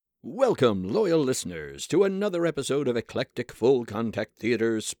Welcome, loyal listeners, to another episode of Eclectic Full Contact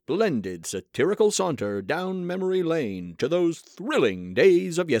Theater's splendid satirical saunter down memory lane to those thrilling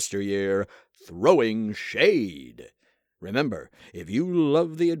days of yesteryear, Throwing Shade. Remember, if you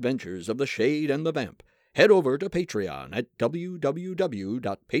love the adventures of the Shade and the Vamp, head over to Patreon at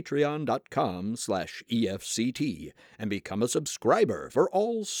www.patreon.com/EFCT and become a subscriber for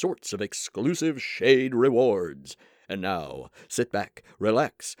all sorts of exclusive Shade rewards. And now, sit back,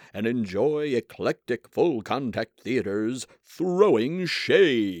 relax, and enjoy Eclectic Full Contact Theater's Throwing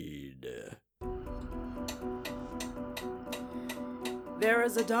Shade. There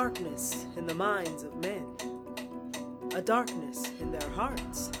is a darkness in the minds of men, a darkness in their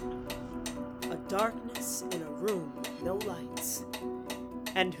hearts, a darkness in a room with no lights.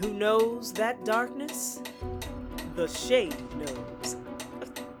 And who knows that darkness? The Shade knows.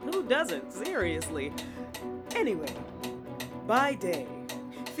 Who doesn't, seriously? Anyway, by day,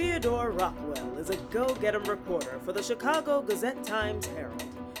 Theodore Rockwell is a go-get-em reporter for the Chicago Gazette-Times-Herald,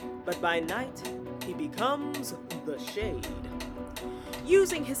 but by night, he becomes the Shade.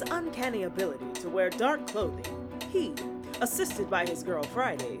 Using his uncanny ability to wear dark clothing, he, assisted by his girl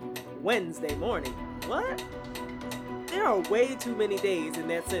Friday, Wednesday morning. What? There are way too many days in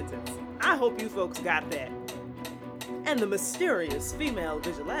that sentence. I hope you folks got that. And the mysterious female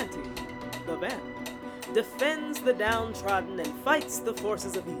vigilante, the Vamp, defends the downtrodden and fights the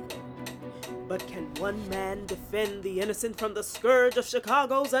forces of evil. But can one man defend the innocent from the scourge of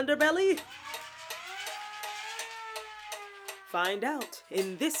Chicago's underbelly? Find out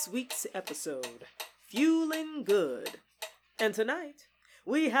in this week's episode, Fuelin' Good. And tonight,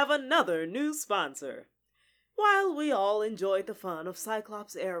 we have another new sponsor. While we all enjoyed the fun of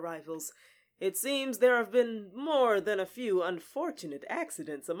Cyclops air rifles, it seems there have been more than a few unfortunate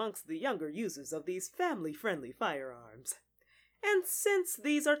accidents amongst the younger users of these family-friendly firearms. And since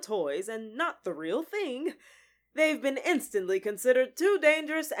these are toys and not the real thing, they've been instantly considered too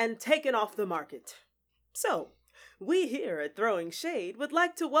dangerous and taken off the market. So, we here at Throwing Shade would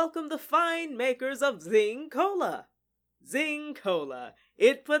like to welcome the fine makers of Zing Cola. Zing Cola.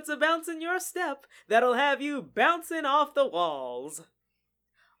 It puts a bounce in your step that'll have you bouncing off the walls.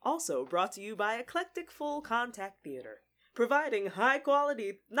 Also brought to you by Eclectic Full Contact Theater, providing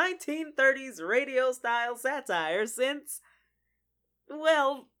high-quality 1930s radio-style satire since,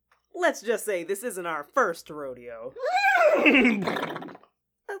 well, let's just say this isn't our first rodeo. Let's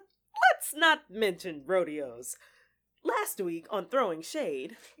not mention rodeos. Last week on Throwing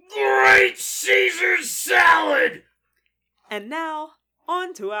Shade... Great Caesar salad! And now,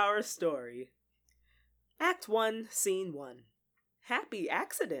 on to our story. Act 1, Scene 1. Happy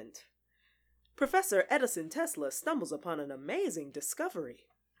accident. Professor Edison Tesla stumbles upon an amazing discovery.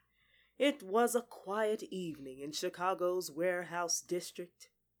 It was a quiet evening in Chicago's warehouse district.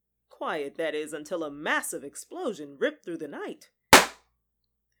 Quiet, that is, until a massive explosion ripped through the night.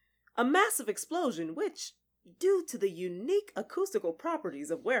 A massive explosion which, due to the unique acoustical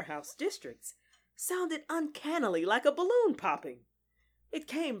properties of warehouse districts, sounded uncannily like a balloon popping. It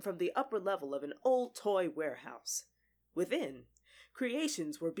came from the upper level of an old toy warehouse. Within,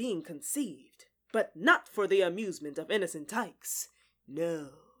 creations were being conceived, but not for the amusement of innocent tykes. No,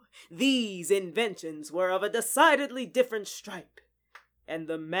 these inventions were of a decidedly different stripe. And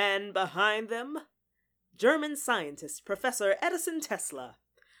the man behind them? German scientist Professor Edison Tesla.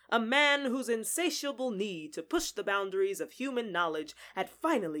 A man whose insatiable need to push the boundaries of human knowledge had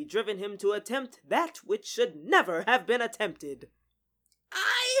finally driven him to attempt that which should never have been attempted.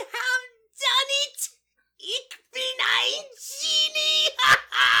 I have done it! Ich bin ein Genie!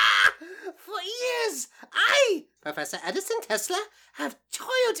 For years, I, Professor Edison Tesla, have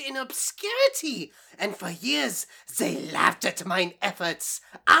toiled in obscurity, and for years they laughed at mine efforts.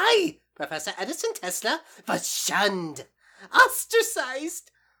 I, Professor Edison Tesla, was shunned,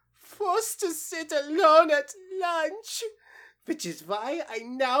 ostracized, forced to sit alone at lunch, which is why I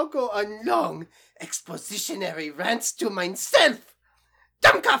now go on long expositionary rants to myself.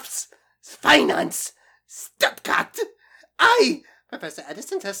 Dummkopfs, Finance, Stuttgart. I, Professor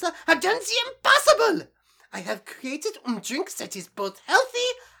Edison Tesla, have done the impossible. I have created drink that is both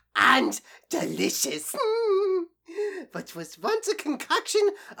healthy and delicious. What was once a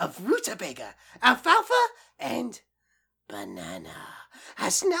concoction of rutabaga, alfalfa, and banana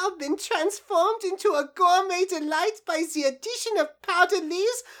has now been transformed into a gourmet delight by the addition of powdered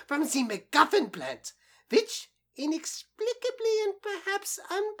leaves from the MacGuffin plant, which, inexplicably and perhaps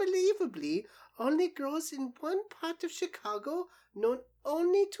unbelievably, only grows in one part of Chicago known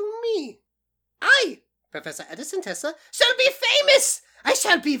only to me. I, Professor Edison Tesla, shall be famous! I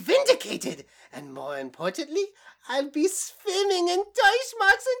shall be vindicated! And more importantly, I'll be swimming in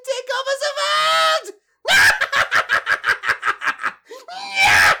Deutschmarks and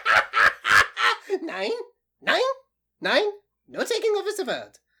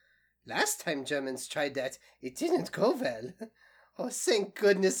word. Last time Germans tried that, it didn't go well. Oh, thank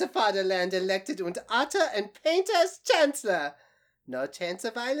goodness the fatherland elected und Otter and Painter as chancellor. No chance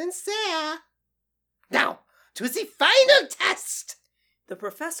of violence there. Now, to the final test! The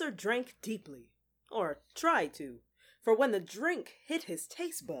professor drank deeply, or tried to, for when the drink hit his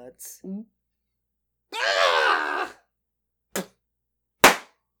taste buds... Ah!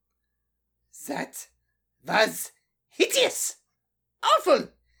 That was hideous! Awful!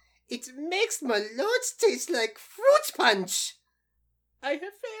 It makes my lords taste like fruit punch! I have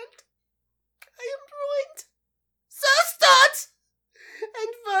failed. I am ruined. So start!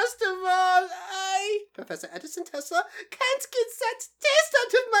 And first of all, Professor Edison Tesla, can't get that taste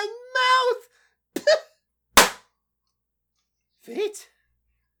out of my mouth! Wait.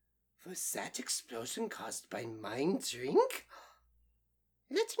 Was that explosion caused by my drink?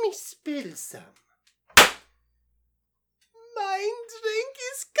 Let me spill some. My drink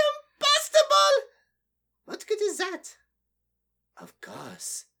is combustible! What good is that? Of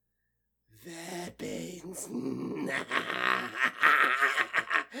course. Weapons.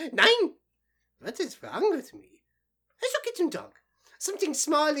 Nein! What is wrong with me? Look at him, dog. Something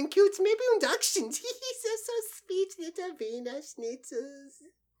small and cute, maybe und actions. They're so sweet, little Wiener Schnitzels.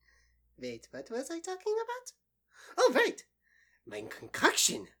 Wait, what was I talking about? Oh, right. My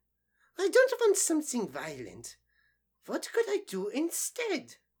concoction. I don't want something violent. What could I do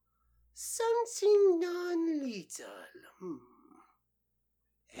instead? Something non-lethal.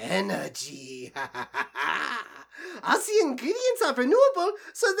 Energy. All the ingredients are renewable,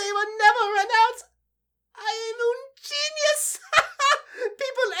 so they will never run out. I am a genius.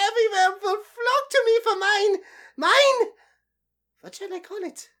 People everywhere will flock to me for mine. Mine! What shall I call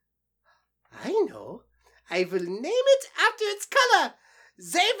it? I know. I will name it after its color.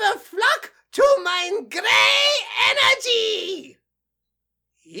 They will flock to mine grey energy.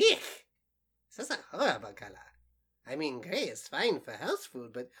 Eek. This is a horrible color. I mean, grey is fine for health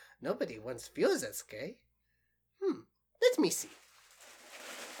food, but nobody wants fuels as grey. Let me see.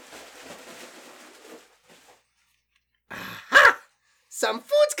 Aha! Some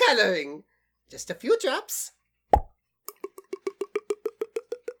food coloring. Just a few drops.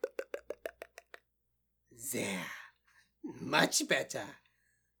 There. Much better.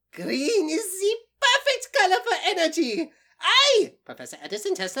 Green is the perfect color for energy. I, Professor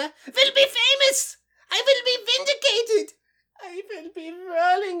Edison Tesla, will be famous. I will be vindicated. I will be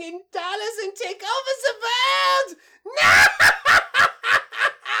rolling in dollars and take over the world.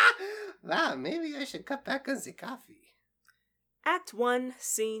 Wow, maybe I should cut back on the coffee. Act 1,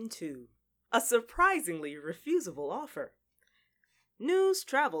 Scene 2. A surprisingly refusable offer. News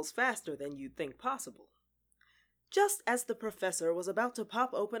travels faster than you'd think possible. Just as the professor was about to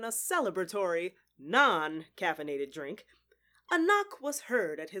pop open a celebratory, non-caffeinated drink, a knock was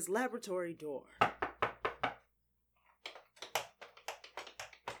heard at his laboratory door.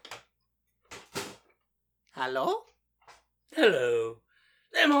 Hello? Hello.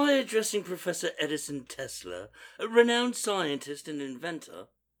 Am I addressing Professor Edison Tesla, a renowned scientist and inventor?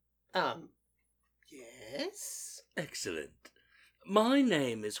 Yes? Excellent. My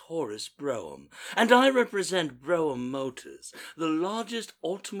name is Horace Brougham, and I represent Brougham Motors, the largest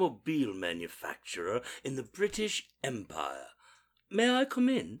automobile manufacturer in the British Empire. May I come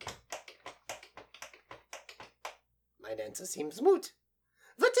in? My answer seems moot.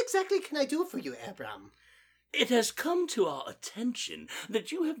 What exactly can I do for you, Abraham? It has come to our attention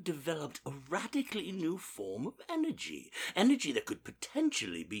that you have developed a radically new form of energy that could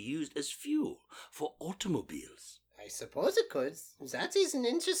potentially be used as fuel for automobiles. I suppose it could. That is an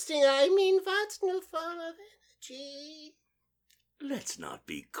interesting, what new form of energy? Let's not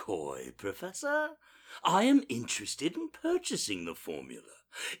be coy, Professor. I am interested in purchasing the formula.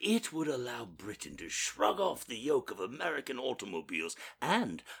 It would allow Britain to shrug off the yoke of American automobiles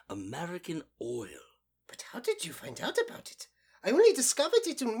and American oil. But how did you find out about it? I only discovered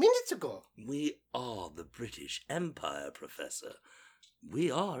it a minute ago. We are the British Empire, Professor. We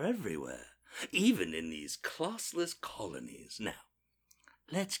are everywhere, even in these classless colonies. Now,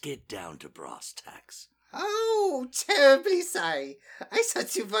 let's get down to brass tacks. Oh, terribly sorry. I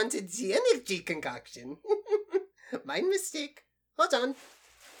thought you wanted the energy concoction. My mistake. Hold on.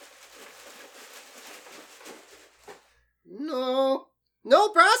 No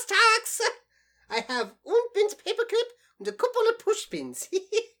brass tacks. I have one bent paperclip and a couple of push pins.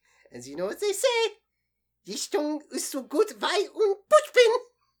 And you know what they say? Die Stange ist so gut wie ein Pushpin.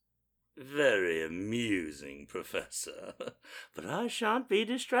 Very amusing, Professor. But I shan't be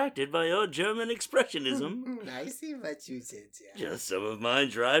distracted by your German expressionism. I see what you did, yeah. Just some of my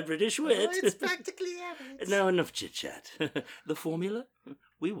dry British wit. Oh, it's practically average. Now enough chit-chat. The formula?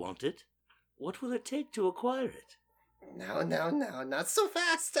 We want it. What will it take to acquire it? No, not so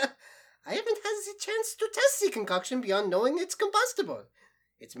fast. I haven't had the chance to test the concoction beyond knowing it's combustible.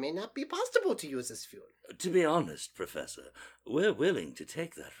 It may not be possible to use as fuel. To be honest, Professor, we're willing to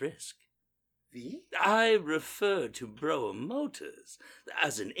take that risk. We? I refer to Broer Motors.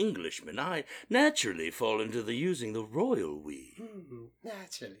 As an Englishman, I naturally fall into the using the royal we.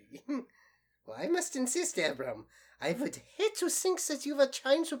 Naturally. Well, I must insist, Abram. I would hate to think that you were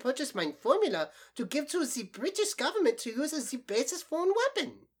trying to purchase my formula to give to the British government to use as the basis for a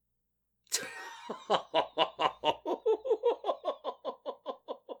weapon.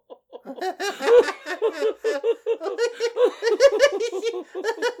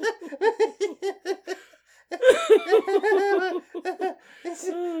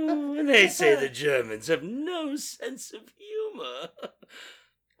 They say the Germans have no sense of humor.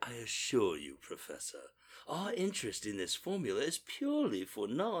 I assure you, Professor, our interest in this formula is purely for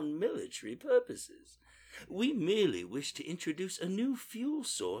non-military purposes. We merely wish to introduce a new fuel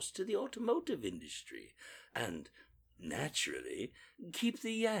source to the automotive industry and, naturally, keep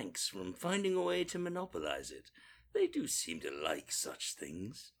the Yanks from finding a way to monopolize it. They do seem to like such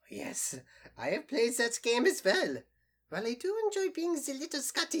things. Yes, I have played that game as well. While I do enjoy being the little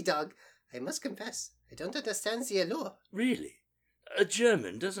Scotty dog, I must confess, I don't understand the allure. Really? A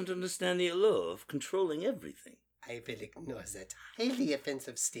German doesn't understand the allure of controlling everything. I will ignore that highly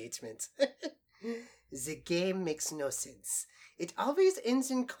offensive statement. The game makes no sense. It always ends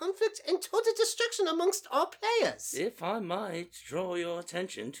in conflict and total destruction amongst all players. If I might draw your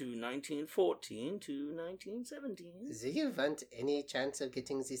attention to 1914 to 1917. Do you want any chance of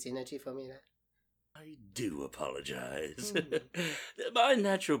getting this energy formula? I do apologize. My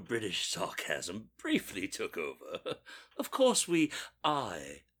natural British sarcasm briefly took over. Of course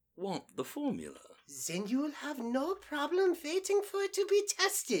I want the formula. Then you'll have no problem waiting for it to be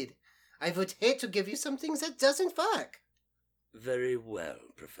tested. I would hate to give you something that doesn't work. Very well,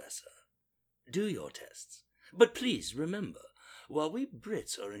 Professor. Do your tests. But please remember, while we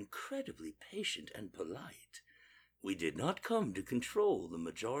Brits are incredibly patient and polite, we did not come to control the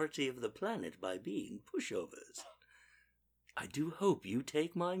majority of the planet by being pushovers. I do hope you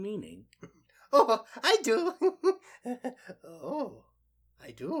take my meaning. Oh, I do. Oh,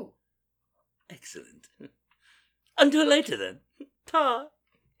 I do. Excellent. Until later, then. Ta!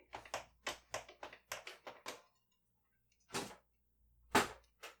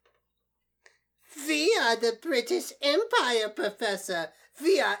 We are the British Empire, Professor.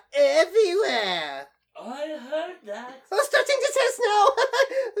 We are everywhere. I heard that. Oh, starting the test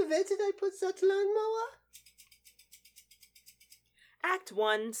now. Where did I put that lawnmower? Act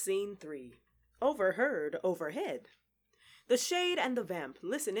 1, Scene 3. Overheard overhead. The Shade and the Vamp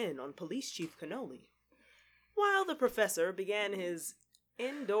listen in on Police Chief Cannoli. While the professor began his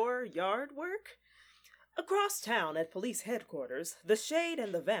indoor yard work, across town at police headquarters, the Shade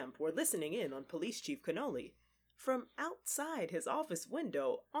and the Vamp were listening in on Police Chief Cannoli from outside his office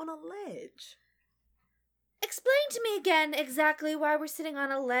window on a ledge. Explain to me again exactly why we're sitting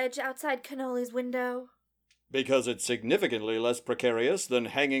on a ledge outside Cannoli's window. Because it's significantly less precarious than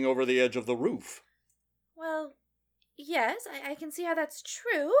hanging over the edge of the roof. Well, yes, I can see how that's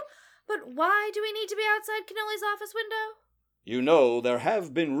true, but why do we need to be outside Cannoli's office window? You know, there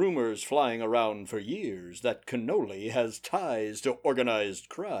have been rumors flying around for years that Cannoli has ties to organized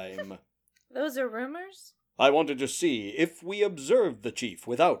crime. Those are rumors? I wanted to see if we observed the chief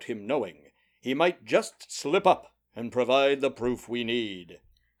without him knowing. He might just slip up and provide the proof we need.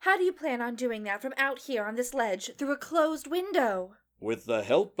 How do you plan on doing that from out here on this ledge through a closed window? With the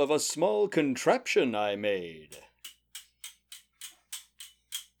help of a small contraption I made.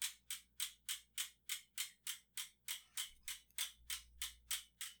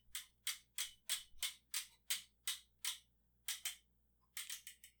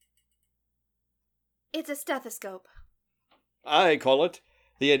 It's a stethoscope. I call it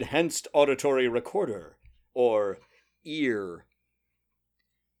the Enhanced Auditory Recorder, or EAR.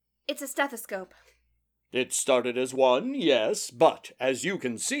 It's a stethoscope. It started as one, yes, but, as you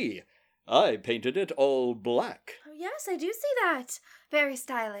can see, I painted it all black. Oh, yes, I do see that. Very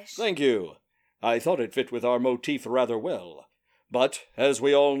stylish. Thank you. I thought it fit with our motif rather well. But, as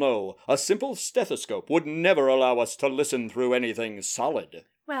we all know, a simple stethoscope would never allow us to listen through anything solid.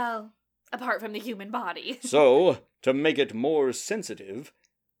 Well, apart from the human body. So, to make it more sensitive,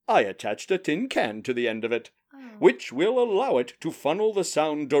 I attached a tin can to the end of it. which will allow it to funnel the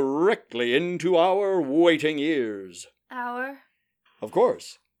sound directly into our waiting ears. Our? Of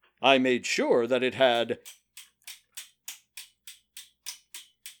course, I made sure that it had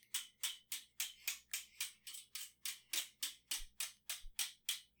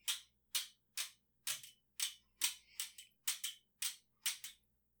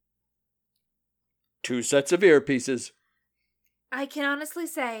two sets of earpieces. I can honestly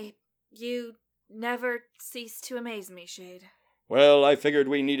say, you never cease to amaze me, Shade. Well, I figured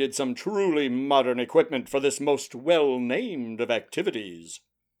we needed some truly modern equipment for this most well-named of activities.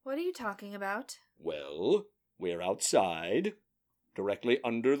 What are you talking about? Well, we're outside, directly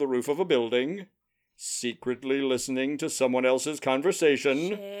under the roof of a building, secretly listening to someone else's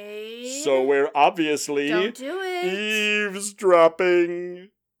conversation. Shade? So we're obviously Don't do it. eavesdropping.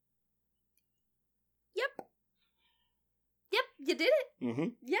 Yep, you did it. Mm-hmm.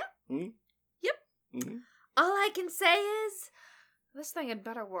 Yep. Mm-hmm. Yep. Mm-hmm. All I can say is, this thing had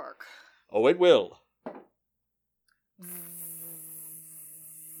better work. Oh, it will.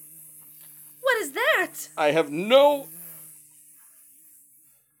 What is that? I have no...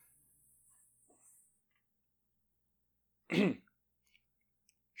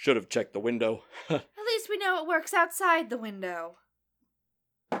 Should have checked the window. At least we know it works outside the window.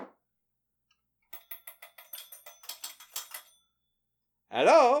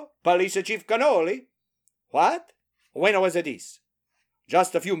 Hello, Police Chief Cannoli? What? When was this?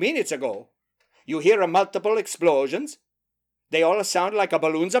 Just a few minutes ago. You hear multiple explosions? They all sound like a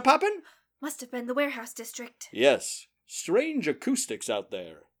balloons are popping? Must have been the warehouse district. Yes. Strange acoustics out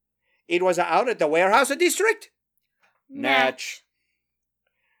there. It was out at the warehouse district? Natch.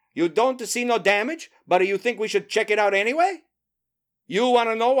 You don't see no damage, but you think we should check it out anyway? You want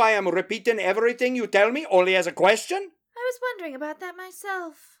to know why I'm repeating everything you tell me only as a question? I was wondering about that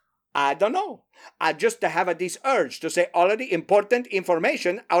myself. I don't know. I just have this urge to say all of the important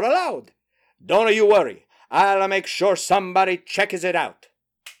information out aloud. Don't you worry. I'll make sure somebody checks it out.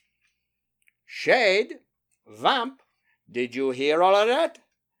 Shade? Vamp? Did you hear all of that?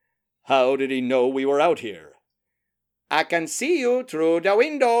 How did he know we were out here? I can see you through the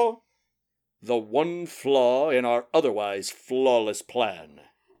window. The one flaw in our otherwise flawless plan.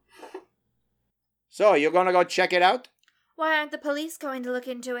 So, you gonna go check it out? Why aren't the police going to look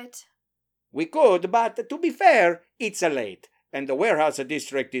into it? We could, but to be fair, it's late, and the warehouse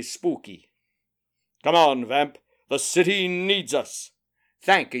district is spooky. Come on, Vamp. The city needs us.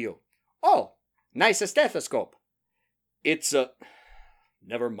 Thank you. Oh, nice stethoscope. It's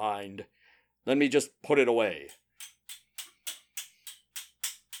never mind. Let me just put it away.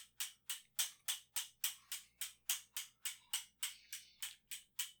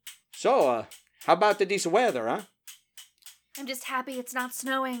 So, how about this weather, huh? I'm just happy it's not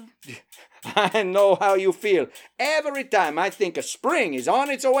snowing. I know how you feel. Every time I think a spring is on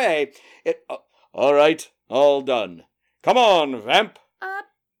its way, all right, all done. Come on, Vamp.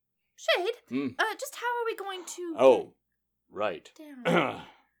 Shade? Just how are we going to... Oh, right. Down?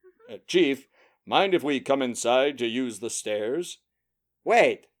 Chief, mind if we come inside to use the stairs?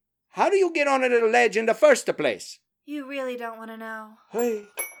 Wait, how do you get onto the ledge in the first place? You really don't want to know. Hey.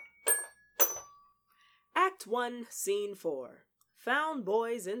 Act 1, Scene 4. Found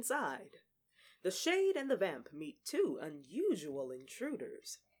boys inside. The Shade and the Vamp meet two unusual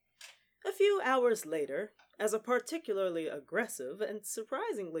intruders. A few hours later, as a particularly aggressive and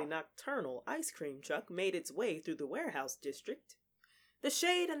surprisingly nocturnal ice cream truck made its way through the warehouse district, the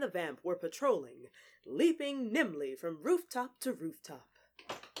Shade and the Vamp were patrolling, leaping nimbly from rooftop to rooftop.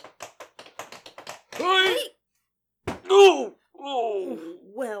 Hey! No! Oh.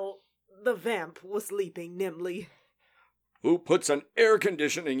 Well, the Vamp was leaping nimbly. Who puts an air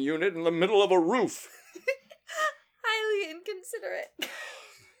conditioning unit in the middle of a roof? Highly inconsiderate.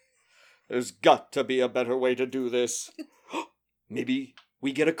 There's got to be a better way to do this. Maybe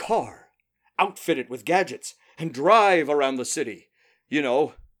we get a car, outfit it with gadgets, and drive around the city. You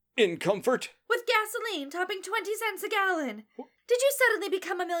know, in comfort. With gasoline topping 20 cents a gallon. Did you suddenly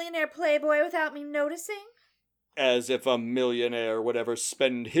become a millionaire playboy without me noticing? As if a millionaire would ever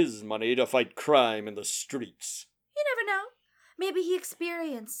spend his money to fight crime in the streets. You never know. Maybe he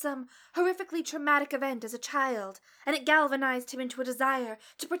experienced some horrifically traumatic event as a child, and it galvanized him into a desire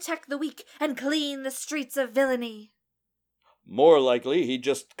to protect the weak and clean the streets of villainy. More likely, he'd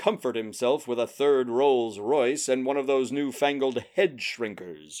just comfort himself with a third Rolls Royce and one of those newfangled head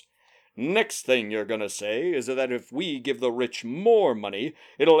shrinkers. Next thing you're gonna say is that if we give the rich more money,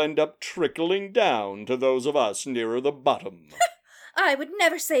 it'll end up trickling down to those of us nearer the bottom. I would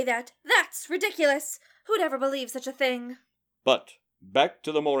never say that. That's ridiculous. Who'd ever believe such a thing? But back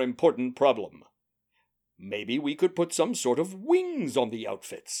to the more important problem. Maybe we could put some sort of wings on the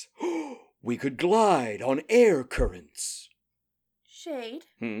outfits. We could glide on air currents. Shade,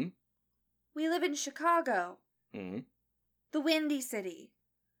 Hmm? we live in Chicago, Hmm? the Windy City.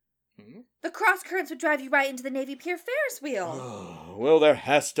 Hmm? The cross currents would drive you right into the Navy Pier Ferris wheel. Oh, well, there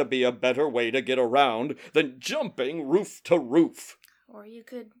has to be a better way to get around than jumping roof to roof. Or you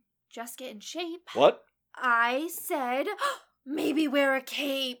could just get in shape. What? I said, maybe wear a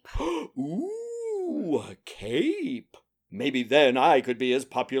cape. Ooh, a cape. Maybe then I could be as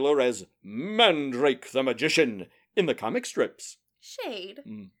popular as Mandrake the Magician in the comic strips. Shade,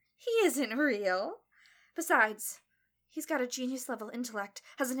 Hmm. he isn't real. Besides, he's got a genius-level intellect,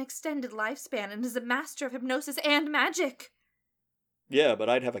 has an extended lifespan, and is a master of hypnosis and magic. Yeah, but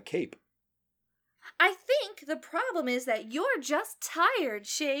I'd have a cape. I think the problem is that you're just tired,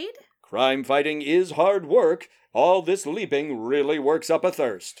 Shade. Crime fighting is hard work. All this leaping really works up a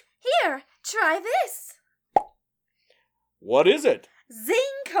thirst. Here, try this. What is it? Zing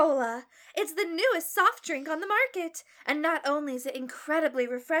Cola. It's the newest soft drink on the market. And not only is it incredibly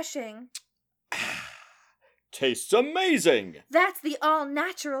refreshing, Tastes amazing. that's the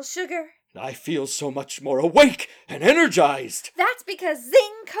all-natural sugar. I feel so much more awake and energized. That's because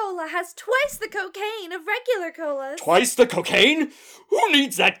Zing Cola has twice the cocaine of regular colas. Twice the cocaine? Who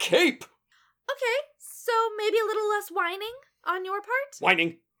needs that cape? Okay, so maybe a little less whining on your part?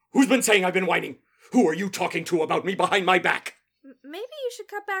 Whining? Who's been saying I've been whining? Who are you talking to about me behind my back? Maybe you should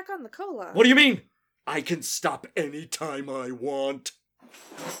cut back on the cola. What do you mean? I can stop any time I want.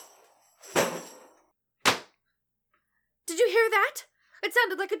 Did you hear that? It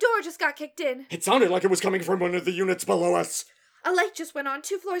sounded like a door just got kicked in. It sounded like it was coming from one of the units below us. A light just went on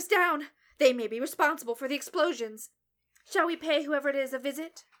 2 floors down. They may be responsible for the explosions. Shall we pay whoever it is a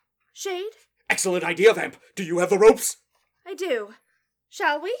visit? Shade? Excellent idea, Vamp. Do you have the ropes? I do.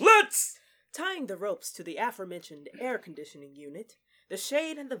 Shall we? Let's! Tying the ropes to the aforementioned air conditioning unit, the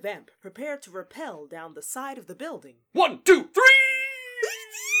Shade and the Vamp prepared to rappel down the side of the building. 1, 2, 3!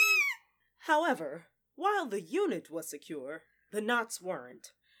 However, while the unit was secure, the knots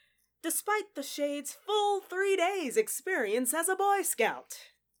weren't, despite the Shade's full 3 days' experience as a Boy Scout.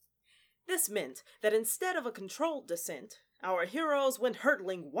 This meant that instead of a controlled descent, our heroes went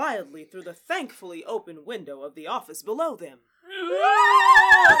hurtling wildly through the thankfully open window of the office below them.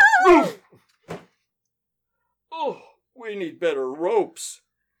 Oh, we need better ropes.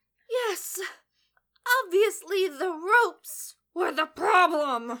 Yes. Obviously the ropes were the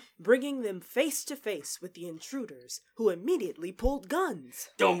problem. Bringing them face to face with the intruders, who immediately pulled guns.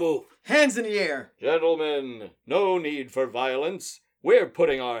 Don't move. Hands in the air. Gentlemen, no need for violence. We're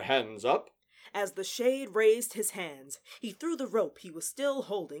putting our hands up. As the Shade raised his hands, he threw the rope he was still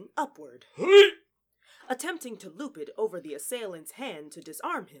holding upward, attempting to loop it over the assailant's hand to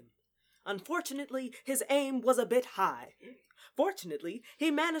disarm him. Unfortunately, his aim was a bit high. Fortunately,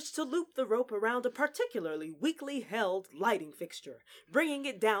 he managed to loop the rope around a particularly weakly held lighting fixture, bringing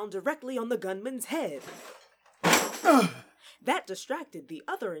it down directly on the gunman's head. That distracted the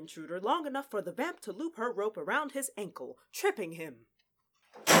other intruder long enough for the Vamp to loop her rope around his ankle, tripping him.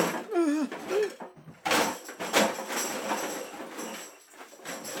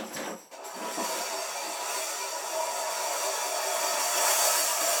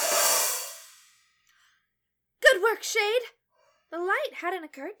 Good work, Shade. The light hadn't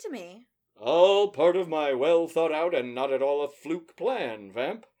occurred to me. All part of my well-thought-out and not at all a fluke plan,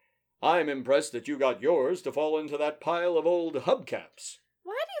 Vamp. I'm impressed that you got yours to fall into that pile of old hubcaps.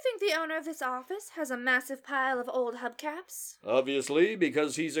 Why do you think the owner of this office has a massive pile of old hubcaps? Obviously,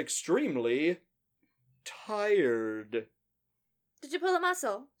 because he's extremely tired. Did you pull a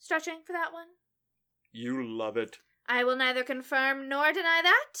muscle? Stretching for that one? You love it. I will neither confirm nor deny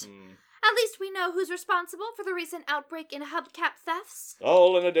that. At least we know who's responsible for the recent outbreak in hubcap thefts.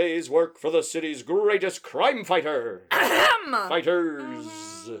 All in a day's work for the city's greatest crime fighter. Ahem!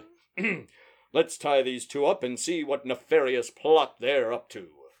 Fighters. Let's tie these two up and see what nefarious plot they're up to.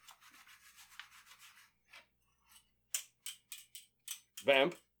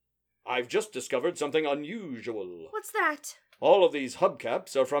 Vamp, I've just discovered something unusual. What's that? All of these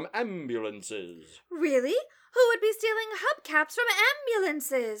hubcaps are from ambulances. Really? Who would be stealing hubcaps from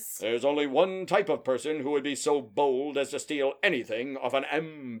ambulances? There's only one type of person who would be so bold as to steal anything off an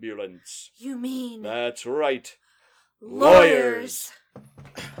ambulance. You mean... That's right. lawyers.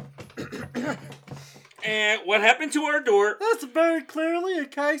 What happened to our door? That's very clearly a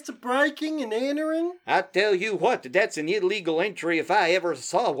case of breaking and entering. I tell you what, that's an illegal entry if I ever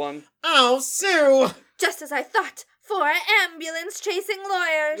saw one. Oh, Sue! Just as I thought. For ambulance chasing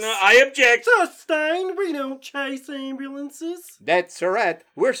lawyers. I object. Sustained, we don't chase ambulances. That's right.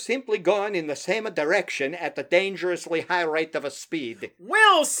 We're simply going in the same direction at the dangerously high rate of a speed.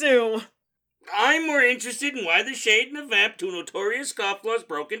 Well, Sue, I'm more interested in why the Shade and the Vamp, two notorious scofflaws,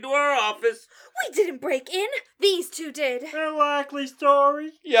 broke into our office. We didn't break in. These two did. A likely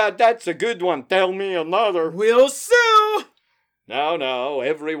story. Yeah, that's a good one. Tell me another. Will Sue! Now,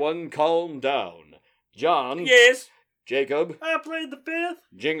 everyone calm down. John. Yes. Jacob. I played the fifth.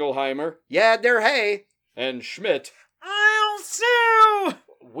 Jingleheimer. Yeah, der hey. And Schmidt. I'll Sue!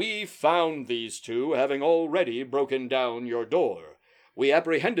 We found these two having already broken down your door. We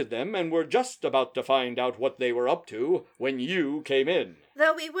apprehended them and were just about to find out what they were up to when you came in.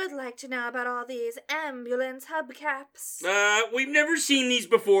 Though we would like to know about all these ambulance hubcaps. We've never seen these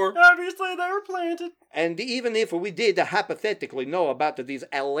before. Obviously, they were planted. And even if we did hypothetically know about these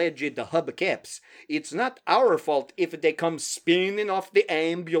alleged hubcaps, it's not our fault if they come spinning off the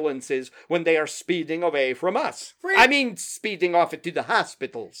ambulances when they are speeding away from us. Speeding off to the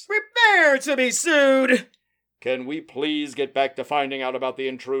hospitals. Prepare to be sued! Can we please get back to finding out about the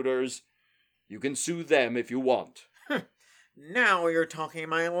intruders? You can sue them if you want. Now you're talking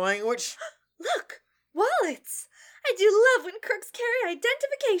my language. Look! Wallets! I do love when crooks carry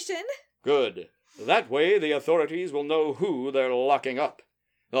identification. Good. That way the authorities will know who they're locking up.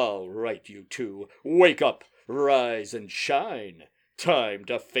 All right, you two. Wake up, rise and shine. Time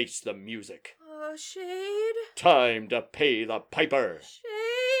to face the music. Shade? Time to pay the piper.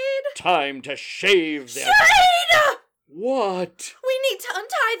 Shade? Time to shave them. Shade! What? We need to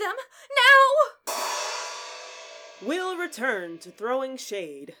untie them. Now! We'll return to throwing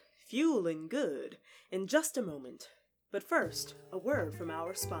shade, fueling good, in just a moment. But first, a word from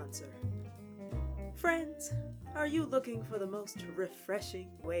our sponsor. Friends, are you looking for the most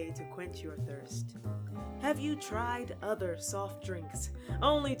refreshing way to quench your thirst? Have you tried other soft drinks,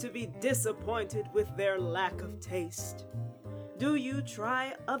 only to be disappointed with their lack of taste? Do you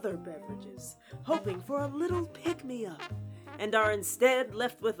try other beverages, hoping for a little pick-me-up, and are instead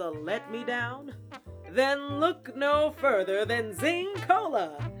left with a let-me-down? Then look no further than Zing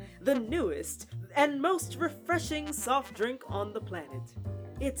Cola, the newest and most refreshing soft drink on the planet.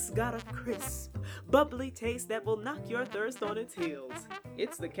 It's got a crisp, bubbly taste that will knock your thirst on its heels.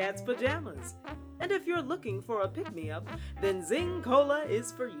 It's the cat's pajamas. And if you're looking for a pick-me-up, then Zing Cola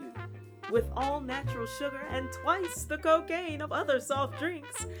is for you. With all natural sugar and twice the cocaine of other soft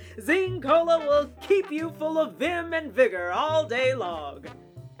drinks, Zing Cola will keep you full of vim and vigor all day long.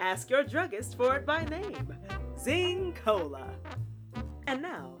 Ask your druggist for it by name, Zing Cola. And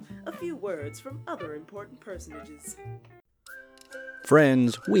now, a few words from other important personages.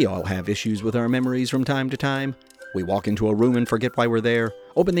 Friends, we all have issues with our memories from time to time. We walk into a room and forget why we're there,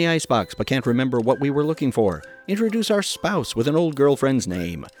 open the icebox but can't remember what we were looking for, introduce our spouse with an old girlfriend's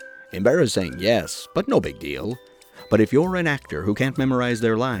name. Embarrassing, yes, but no big deal. But if you're an actor who can't memorize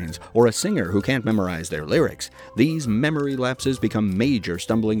their lines, or a singer who can't memorize their lyrics, these memory lapses become major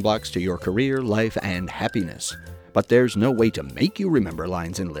stumbling blocks to your career, life, and happiness. But there's no way to make you remember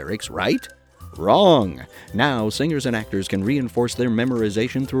lines and lyrics, right? Wrong! Now, singers and actors can reinforce their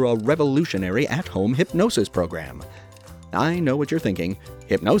memorization through a revolutionary at-home hypnosis program. I know what you're thinking.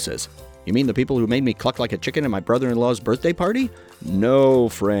 Hypnosis? You mean the people who made me cluck like a chicken at my brother-in-law's birthday party? No,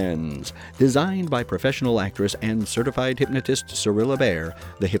 friends. Designed by professional actress and certified hypnotist Cyrilla Bear,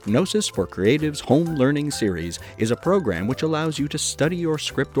 the Hypnosis for Creatives Home Learning Series is a program which allows you to study your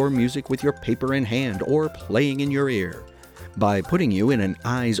script or music with your paper in hand or playing in your ear. By putting you in an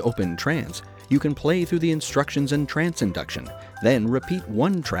eyes-open trance, you can play through the instructions and trance induction, then repeat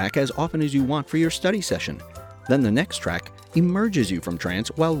one track as often as you want for your study session. Then the next track emerges you from trance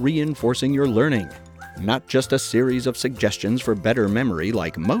while reinforcing your learning. Not just a series of suggestions for better memory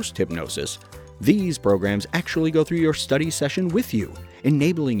like most hypnosis. These programs actually go through your study session with you,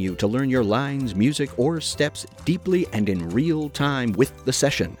 enabling you to learn your lines, music, or steps deeply and in real time with the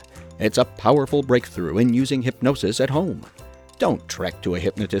session. It's a powerful breakthrough in using hypnosis at home. Don't trek to a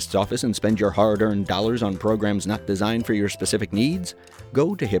hypnotist's office and spend your hard-earned dollars on programs not designed for your specific needs.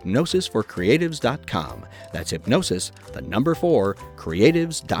 Go to hypnosisforcreatives.com. That's hypnosis, 4,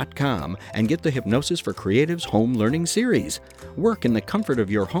 creatives.com, and get the Hypnosis for Creatives Home Learning Series. Work in the comfort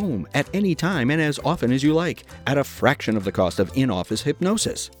of your home at any time and as often as you like, at a fraction of the cost of in-office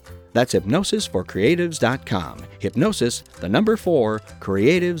hypnosis. That's hypnosisforcreatives.com. Hypnosis, 4,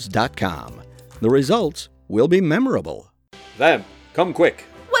 creatives.com. The results will be memorable. Vamp, come quick.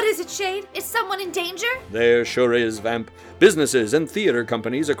 What is it, Shade? Is someone in danger? There sure is, Vamp. Businesses and theater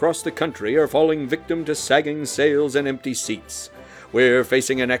companies across the country are falling victim to sagging sales and empty seats. We're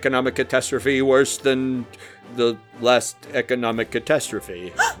facing an economic catastrophe worse than the last economic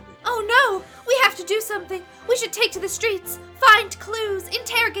catastrophe. Oh no! We have to do something. We should take to the streets, find clues,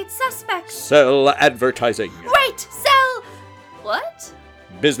 interrogate suspects. Sell advertising. Right! Sell. What?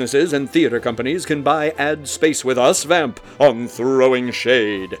 Businesses and theater companies can buy ad space with us, Vamp, on Throwing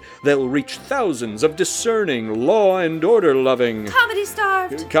Shade. They'll reach thousands of discerning, law and order loving,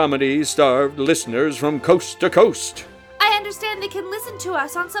 comedy-starved listeners from coast to coast. I understand they can listen to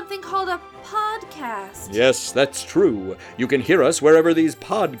us on something called a podcast. Yes, that's true. You can hear us wherever these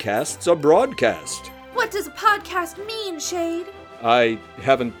podcasts are broadcast. What does a podcast mean, Shade? I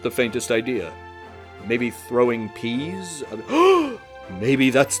haven't the faintest idea. Maybe throwing peas? Maybe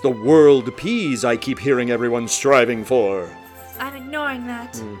that's the world peas I keep hearing everyone striving for. I'm ignoring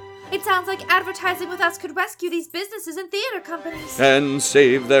that. It sounds like advertising with us could rescue these businesses and theater companies. And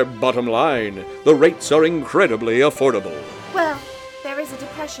save their bottom line. The rates are incredibly affordable. Well, there is a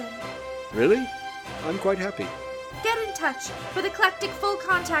depression. Really? I'm quite happy. Get in touch with Eclectic Full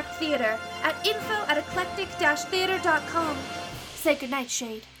Contact Theater at info@eclectic-theater.com. Say goodnight,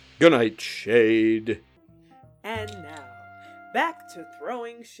 Shade. Good night, Shade. And now, back to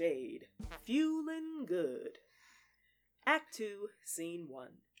Throwing Shade. Fuelin' good. Act 2, Scene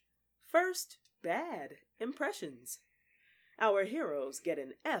 1. First, bad impressions. Our heroes get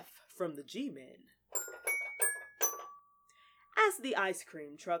an F from the G-Men. As the ice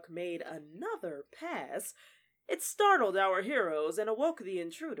cream truck made another pass, it startled our heroes and awoke the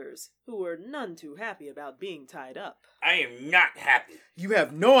intruders, who were none too happy about being tied up. I am not happy. You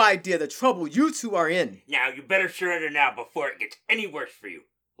have no idea the trouble you two are in. Now, you better surrender now before it gets any worse for you.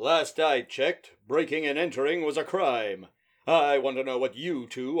 Last I checked, breaking and entering was a crime. I want to know what you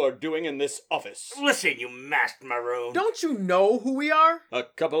two are doing in this office. Listen, you masked maroon. Don't you know who we are? A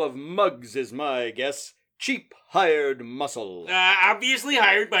couple of mugs is my guess. Cheap hired muscle. Obviously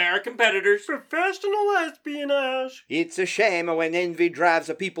hired by our competitors. Professional espionage. It's a shame when envy drives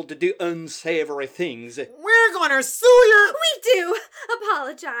a people to do unsavory things. We're gonna sue your... We do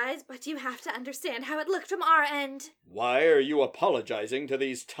apologize, but you have to understand how it looked from our end. Why are you apologizing to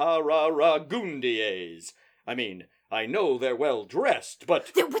these Tara-ra-gundiers? I mean, I know they're well dressed,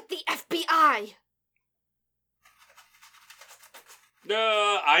 but... They're with the FBI.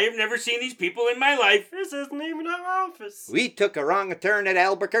 I have never seen these people in my life. This isn't even our office. We took a wrong turn at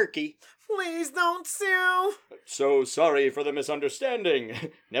Albuquerque. Please don't sue. So sorry for the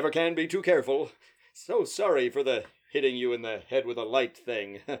misunderstanding. Never can be too careful. So sorry for the hitting you in the head with a light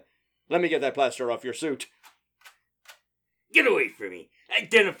thing. Let me get that plaster off your suit. Get away from me.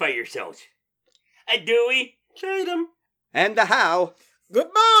 Identify yourselves. A Dewey. Shade 'em. And the how.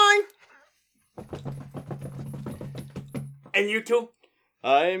 Goodbye. And you two?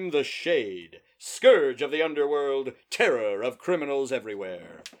 I'm the Shade, scourge of the underworld, terror of criminals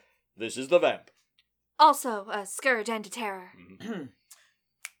everywhere. This is the Vamp. Also a scourge and a terror.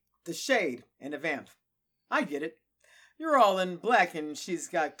 The Shade and a Vamp. I get it. You're all in black and she's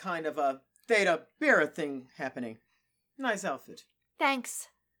got kind of a Theta Bearer thing happening. Nice outfit. Thanks.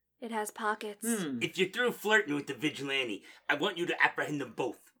 It has pockets. If you're through flirting with the vigilante, I want you to apprehend them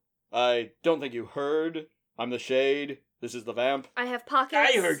both. I don't think you heard. I'm the Shade. This is the Vamp. I have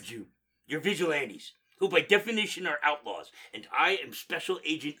pockets. I heard you. You're vigilantes, who by definition are outlaws, and I am Special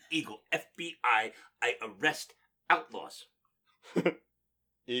Agent Eagle, FBI. I arrest outlaws.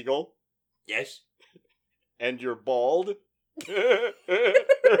 Eagle? Yes? And you're bald?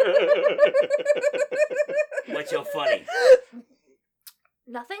 What's so funny?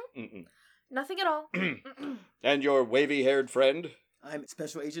 Nothing? Mm-mm. Nothing at all. And your wavy-haired friend? I'm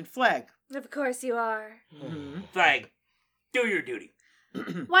Special Agent Flag. Of course you are. Flag, do your duty.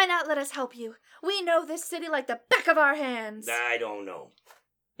 Why not let us help you? We know this city like the back of our hands. I don't know.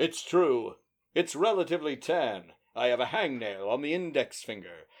 It's true. It's relatively tan. I have a hangnail on the index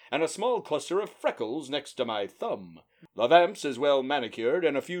finger, and a small cluster of freckles next to my thumb. The Vamp's is well manicured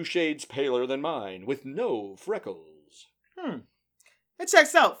and a few shades paler than mine, with no freckles. It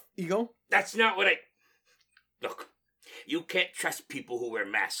checks out, Eagle. That's not what I... Look, you can't trust people who wear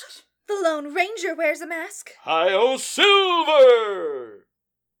masks. The Lone Ranger wears a mask. Hi-oh, Silver!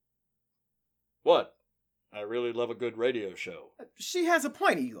 What? I really love a good radio show. She has a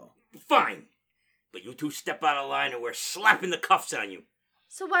point, Eagle. Fine. But you two step out of line and we're slapping the cuffs on you.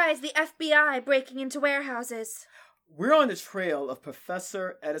 So why is the FBI breaking into warehouses? We're on the trail of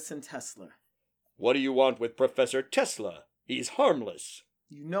Professor Edison Tesla. What do you want with Professor Tesla? He's harmless.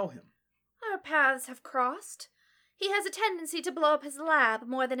 You know him. Our paths have crossed. He has a tendency to blow up his lab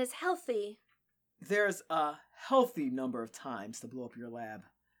more than is healthy. There's a healthy number of times to blow up your lab.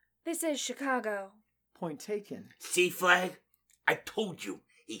 This is Chicago. Point taken. See, Flag? I told you,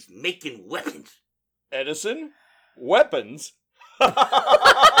 he's making weapons. Edison? Weapons?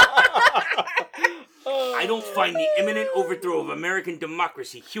 I don't find the imminent overthrow of American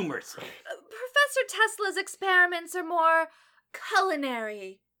democracy humorous. Professor Tesla's experiments are more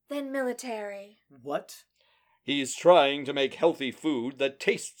culinary than military. What? He's trying to make healthy food that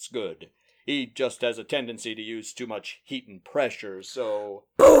tastes good. He just has a tendency to use too much heat and pressure, so...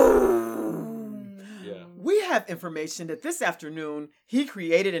 Yeah. We have information that this afternoon he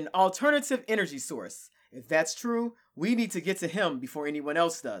created an alternative energy source. If that's true, we need to get to him before anyone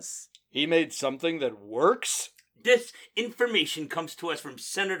else does. He made something that works? This information comes to us from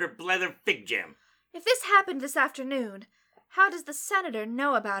Senator Blether Figjam. If this happened this afternoon, how does the senator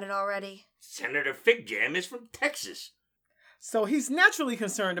know about it already? Senator Figjam is from Texas. So he's naturally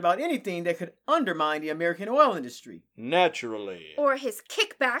concerned about anything that could undermine the American oil industry. Naturally. Or his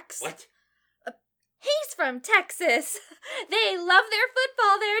kickbacks. What? He's from Texas. They love their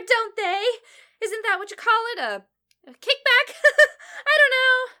football there, don't they? Isn't that what you call it? A kickback? I don't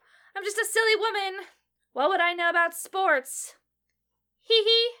know. I'm just a silly woman. What would I know about sports? Hee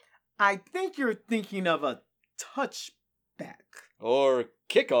hee. I think you're thinking of a touchback. Or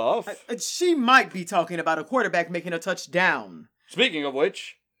kickoff. She might be talking about a quarterback making a touchdown. Speaking of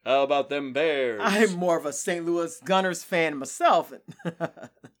which, how about them Bears? I'm more of a St. Louis Gunners fan myself.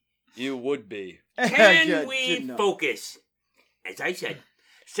 You would be. Can we focus? As I said,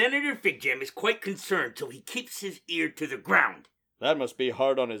 Senator Figjam is quite concerned, so he keeps his ear to the ground. That must be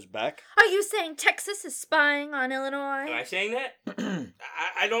hard on his back. Are you saying Texas is spying on Illinois? Am I saying that?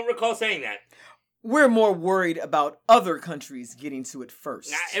 I don't recall saying that. We're more worried about other countries getting to it first.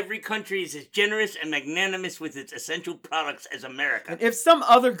 Not every country is as generous and magnanimous with its essential products as America. And if some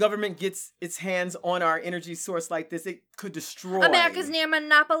other government gets its hands on our energy source like this, it could destroy... America's near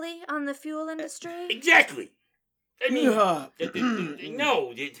monopoly on the fuel industry? Exactly. I mean,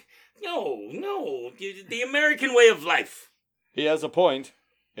 no, the American way of life. He has a point.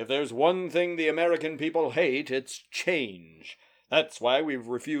 If there's one thing the American people hate, it's change. That's why we've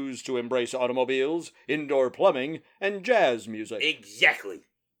refused to embrace automobiles, indoor plumbing, and jazz music. Exactly.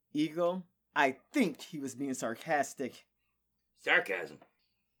 Eagle, I think he was being sarcastic. Sarcasm?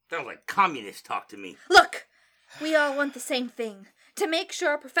 Sounds like communist talk to me. Look, we all want the same thing. To make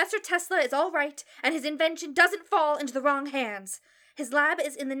sure Professor Tesla is all right and his invention doesn't fall into the wrong hands. His lab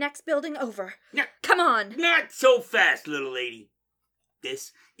is in the next building over. Come on. Not so fast, little lady.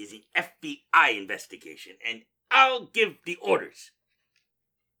 This is an FBI investigation, and I'll give the orders.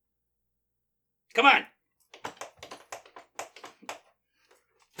 Come on.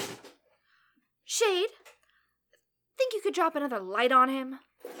 Shade, think you could drop another light on him?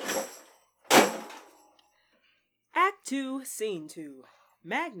 Act 2, Scene 2.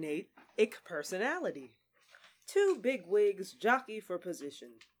 Magnate, ick personality. Two bigwigs jockey for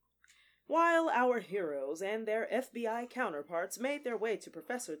position. While our heroes and their FBI counterparts made their way to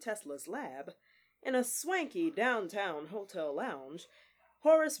Professor Tesla's lab, in a swanky downtown hotel lounge,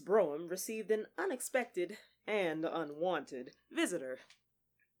 Horace Brougham received an unexpected and unwanted visitor.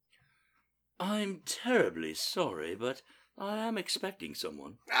 I'm terribly sorry, but I am expecting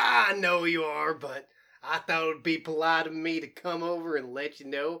someone. I know you are, but I thought it would be polite of me to come over and let you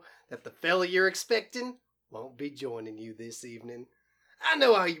know that the fella you're expecting won't be joining you this evening. I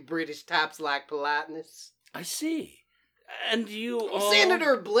know how you British types like politeness. I see. And you are...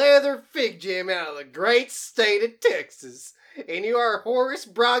 Senator Blether Figjam out of the great state of Texas. And you are Horace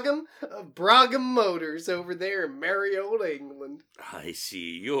Brougham of Brougham Motors over there in merry old England. I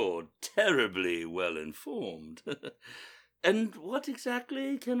see you're terribly well informed. And what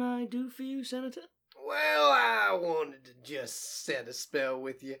exactly can I do for you, Senator? Well, I wanted to just set a spell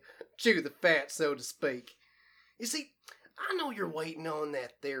with you. Chew the fat, so to speak. You see, I know you're waiting on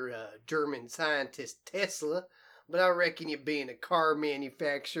that there German scientist Tesla, but I reckon you being a car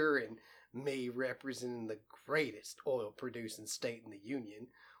manufacturer and me representing the greatest oil-producing state in the Union,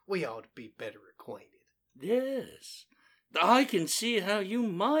 we ought to be better acquainted. Yes, I can see how you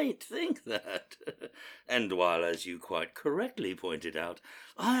might think that. And while, as you quite correctly pointed out,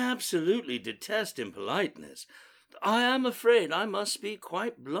 I absolutely detest impoliteness, I am afraid I must speak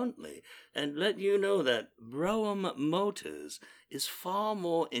quite bluntly and let you know that Brougham Motors is far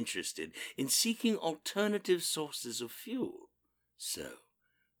more interested in seeking alternative sources of fuel. So,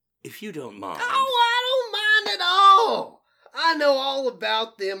 if you don't mind... Oh, I don't mind at all! I know all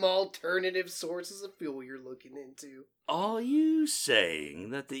about them alternative sources of fuel you're looking into. Are you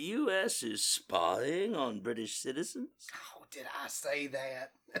saying that the U.S. is spying on British citizens? Oh, did I say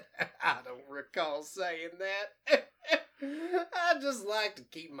that? I don't recall saying that. I just like to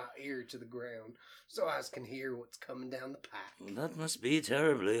keep my ear to the ground so I can hear what's coming down the pipe. That must be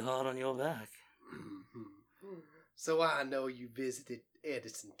terribly hard on your back. So I know you visited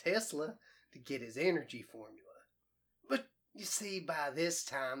Edison Tesla to get his energy formula. But you see, by this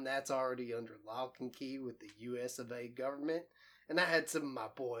time, that's already under lock and key with the US of A government, and I had some of my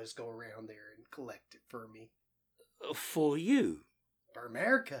boys go around there and collect it for me. For you? For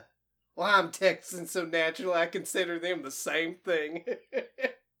America. Well, I'm Texan, so naturally I consider them the same thing.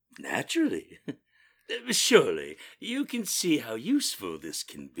 Naturally. Surely, you can see how useful this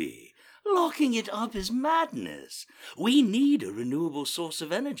can be. Locking it up is madness. We need a renewable source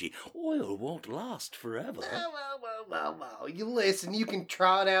of energy. Oil won't last forever. Well. You listen, you can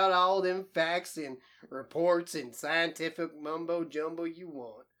trot out all them facts and reports and scientific mumbo-jumbo you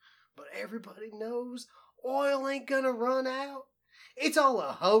want. But everybody knows oil ain't gonna run out. It's all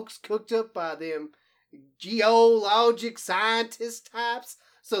a hoax cooked up by them geologic scientist types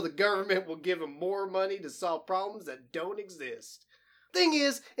so the government will give them more money to solve problems that don't exist. Thing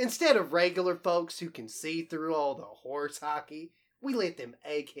is, instead of regular folks who can see through all the horse hockey, we let them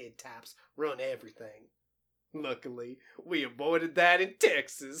egghead types run everything. Luckily, we avoided that in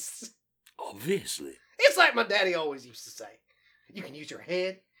Texas. Obviously. It's like my daddy always used to say. You can use your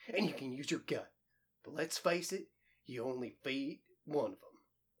head and you can use your gut. But let's face it, you only feed one of them.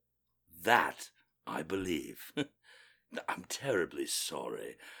 That I believe. I'm terribly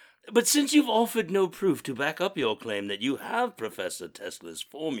sorry. But since you've offered no proof to back up your claim that you have Professor Tesla's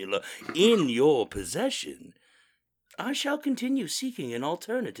formula in your possession, I shall continue seeking an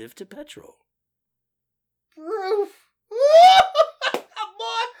alternative to petrol. Proof?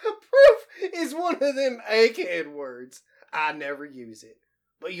 Boy, proof is one of them egghead words. I never use it.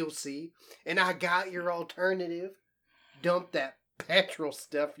 But you'll see. And I got your alternative. Dump that petrol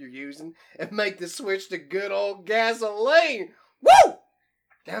stuff you're using and make the switch to good old gasoline. Woo!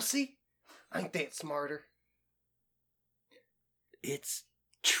 Now see? Ain't that smarter? It's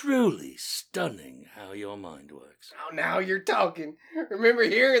truly stunning how your mind works. Oh, now you're talking. Remember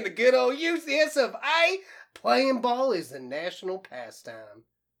hearing the good old UCS of A? Playing ball is the national pastime.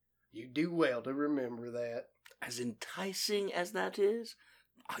 You do well to remember that. As enticing as that is,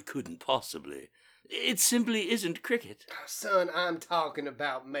 I couldn't possibly. It simply isn't cricket. Son, I'm talking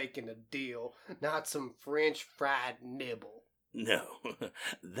about making a deal, not some French fried nibble. No,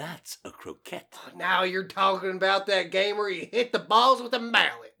 that's a croquette. Now you're talking about that game where you hit the balls with a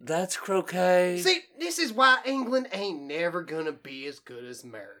mallet. That's croquet. See, this is why England ain't never gonna be as good as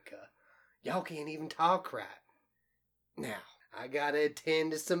America. Y'all can't even talk right. Now, I gotta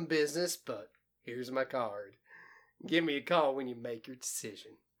attend to some business, but here's my card. Give me a call when you make your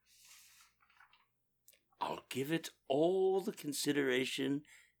decision. I'll give it all the consideration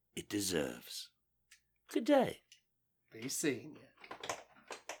it deserves. Good day. Be seeing you.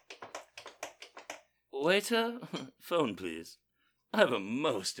 Waiter, phone please. I have a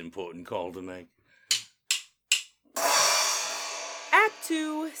most important call to make. Act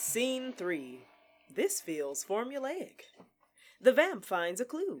 2, Scene 3. This feels formulaic. The vamp finds a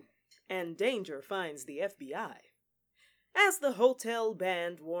clue, and Danger finds the FBI. As the hotel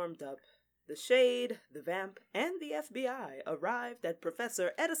band warmed up, the Shade, the Vamp, and the FBI arrived at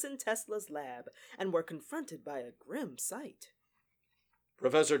Professor Edison Tesla's lab and were confronted by a grim sight.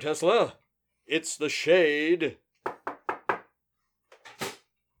 Professor Tesla, it's the Shade.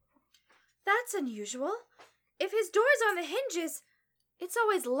 That's unusual. If his door's on the hinges, it's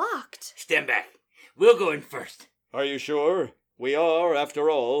always locked. Stand back. We'll go in first. Are you sure? We are, after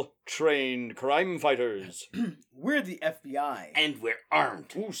all, trained crime fighters. We're the FBI. And we're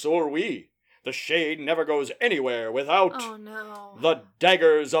armed. Ooh, so are we. The Shade never goes anywhere without Oh no. the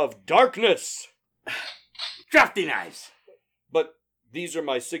daggers of darkness. Drop the knives. But these are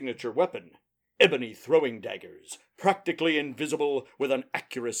my signature weapon. Ebony throwing daggers, practically invisible with an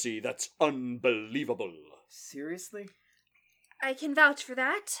accuracy that's unbelievable. Seriously? I can vouch for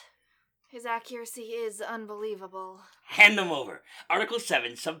that. His accuracy is unbelievable. Hand them over. Article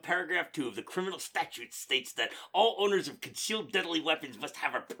 7, subparagraph 2 of the criminal statute states that all owners of concealed deadly weapons must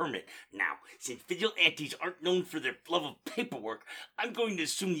have a permit. Now, since vigilantes aren't known for their love of paperwork, I'm going to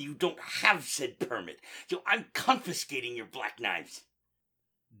assume that you don't have said permit. So I'm confiscating your black knives.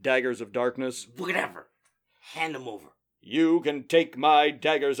 Daggers of darkness? Whatever. Hand them over. You can take my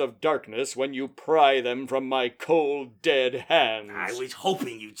daggers of darkness when you pry them from my cold, dead hands. I was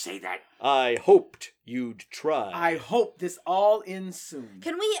hoping you'd say that. I hoped you'd try. I hope this all ends soon.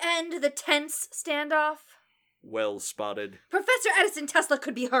 Can we end the tense standoff? Well spotted. Professor Edison Tesla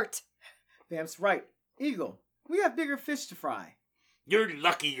could be hurt. Vamp's right. Eagle, we have bigger fish to fry. You're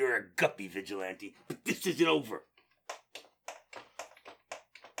lucky you're a guppy, vigilante, but this isn't over.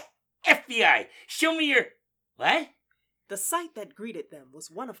 FBI, show me your... What? The sight that greeted them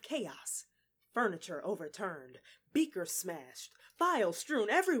was one of chaos. Furniture overturned, beakers smashed, files strewn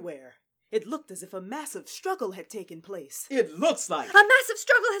everywhere. It looked as if a massive struggle had taken place. It looks like. A massive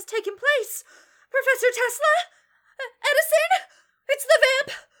struggle has taken place! Professor Tesla? Edison? It's the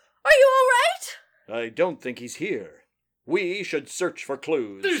vamp! Are you all right? I don't think he's here. We should search for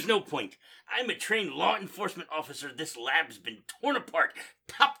clues. There's no point. I'm a trained law enforcement officer. This lab's been torn apart,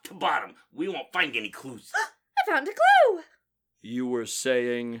 top to bottom. We won't find any clues. I found a clue! You were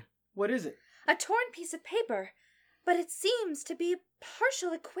saying... What is it? A torn piece of paper, but it seems to be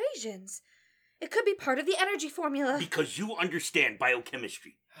partial equations. It could be part of the energy formula. Because you understand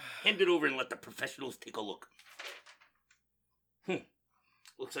biochemistry. Hand it over and let the professionals take a look.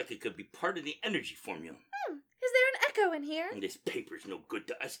 Looks like it could be part of the energy formula. Is there an echo in here? And this paper's no good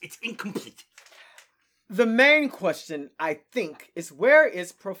to us. It's incomplete. The main question, I think, is where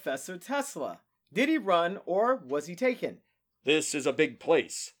is Professor Tesla? Did he run or was he taken? This is a big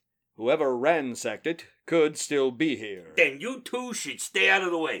place. Whoever ransacked it could still be here. Then you two should stay out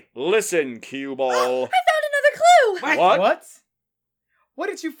of the way. Listen, cue ball. I found another clue! What? What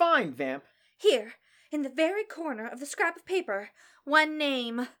did you find, Vamp? Here, in the very corner of the scrap of paper, one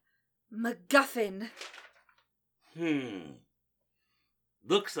name. MacGuffin.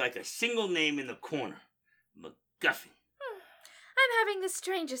 Looks like a single name in the corner. MacGuffin. I'm having the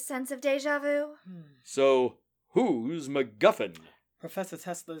strangest sense of deja vu. So, who's MacGuffin? Professor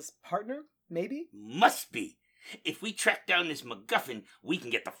Tesla's partner, maybe? Must be. If we track down this MacGuffin, we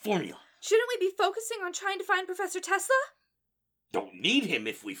can get the formula. Shouldn't we be focusing on trying to find Professor Tesla? Don't need him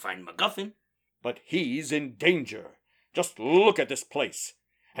if we find MacGuffin. But he's in danger. Just look at this place.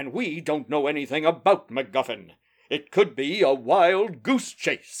 And we don't know anything about MacGuffin. It could be a wild goose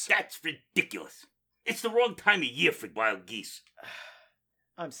chase. That's ridiculous. It's the wrong time of year for wild geese.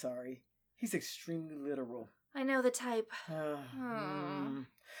 I'm sorry. He's extremely literal. I know the type.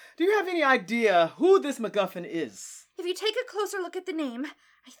 Do you have any idea who this MacGuffin is? If you take a closer look at the name,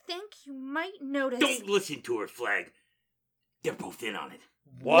 I think you might notice... Don't listen to her, Flag. They're both in on it.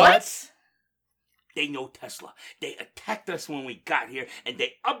 What? They know Tesla. They attacked us when we got here, and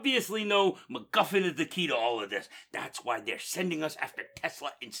they obviously know MacGuffin is the key to all of this. That's why they're sending us after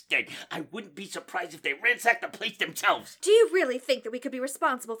Tesla instead. I wouldn't be surprised if they ransacked the place themselves. Do you really think that we could be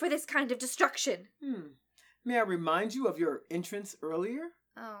responsible for this kind of destruction? May I remind you of your entrance earlier?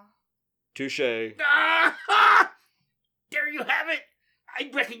 Oh. Touché. Ah-ha! There you have it.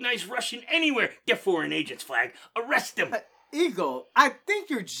 I'd recognize Russian anywhere. They're foreign agents, Flag. Arrest them. Eagle, I think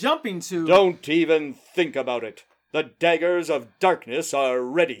you're jumping to... Don't even think about it. The daggers of darkness are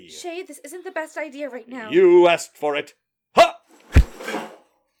ready. Shade, this isn't the best idea right now. You asked for it. Ha!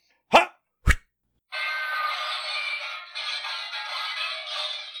 Ha!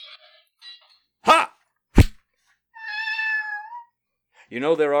 Ha! You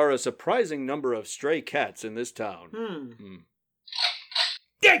know, there are a surprising number of stray cats in this town.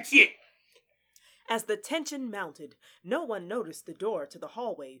 That's it. As the tension mounted, no one noticed the door to the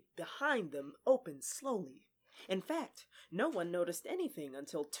hallway behind them open slowly. In fact, no one noticed anything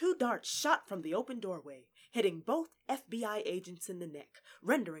until two darts shot from the open doorway, hitting both FBI agents in the neck,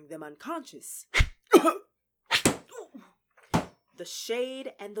 rendering them unconscious. The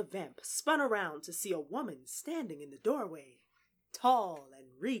Shade and the Vamp spun around to see a woman standing in the doorway, tall and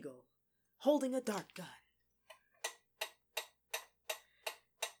regal, holding a dart gun.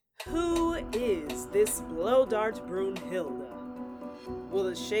 Who is this blow-dart Brunhilde? Will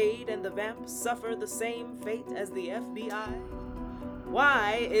the Shade and the Vamp suffer the same fate as the FBI?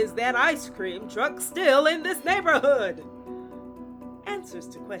 Why is that ice cream truck still in this neighborhood? Answers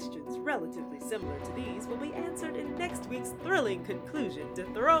to questions relatively similar to these will be answered in next week's thrilling conclusion to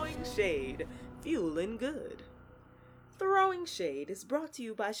Throwing Shade, Fuelin' Good. Throwing Shade is brought to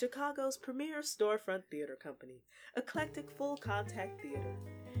you by Chicago's premier storefront theater company, Eclectic Full Contact Theater.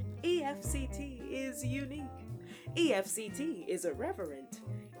 EFCT is unique. EFCT is irreverent.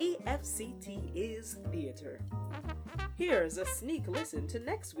 EFCT is theater. Here's a sneak listen to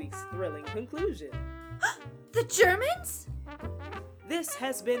next week's thrilling conclusion. The Germans? This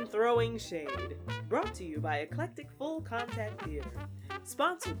has been Throwing Shade, brought to you by Eclectic Full Contact Theater,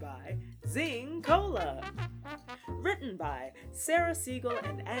 sponsored by Zing Cola. Written by Sarah Siegel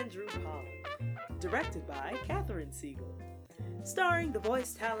and Andrew Pond. Directed by Catherine Siegel. Starring the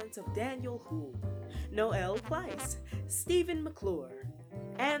voice talents of Daniel Houle, Noel Kleiss, Stephen McClure,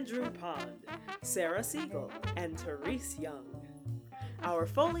 Andrew Pond, Sarah Siegel, and Therese Young. Our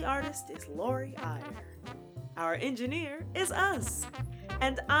Foley artist is Lori Iyer. Our engineer is us.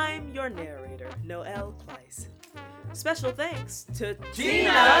 And I'm your narrator, Noel Kleiss. Special thanks to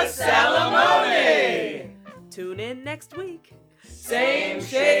Tina Salamone! Tune in next week. Same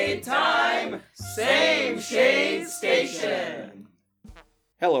shade time, same shade station.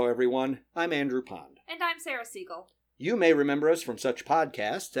 Hello, everyone. I'm Andrew Pond. And I'm Sarah Siegel. You may remember us from such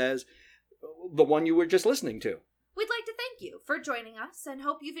podcasts as the one you were just listening to. We'd like to thank you for joining us and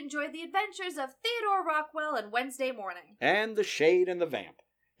hope you've enjoyed the adventures of Theodore Rockwell and Wednesday Morning. And The Shade and the Vamp.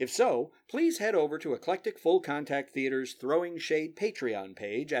 If so, please head over to Eclectic Full Contact Theater's Throwing Shade Patreon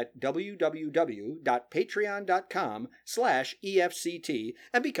page at www.patreon.com/EFCT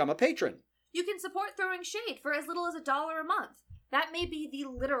and become a patron. You can support Throwing Shade for as little as $1 a month. That may be the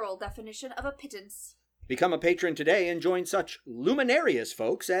literal definition of a pittance. Become a patron today and join such luminarious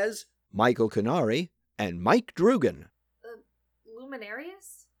folks as Michael Canary and Mike Drugan.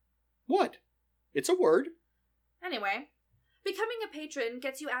 Luminarious? What? It's a word. Anyway, becoming a patron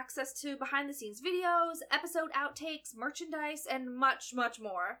gets you access to behind-the-scenes videos, episode outtakes, merchandise, and much, much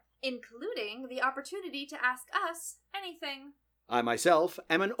more, including the opportunity to ask us anything. I myself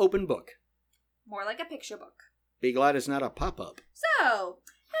am an open book. More like a picture book. Be glad it's not a pop-up. So,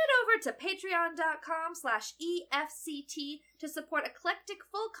 head over to patreon.com/EFCT to support Eclectic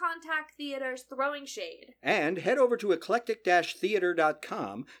Full Contact Theater's Throwing Shade. And head over to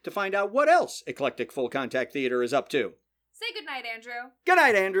eclectic-theater.com to find out what else Eclectic Full Contact Theater is up to. Say goodnight, Andrew. Good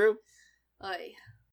night, Andrew. Oy.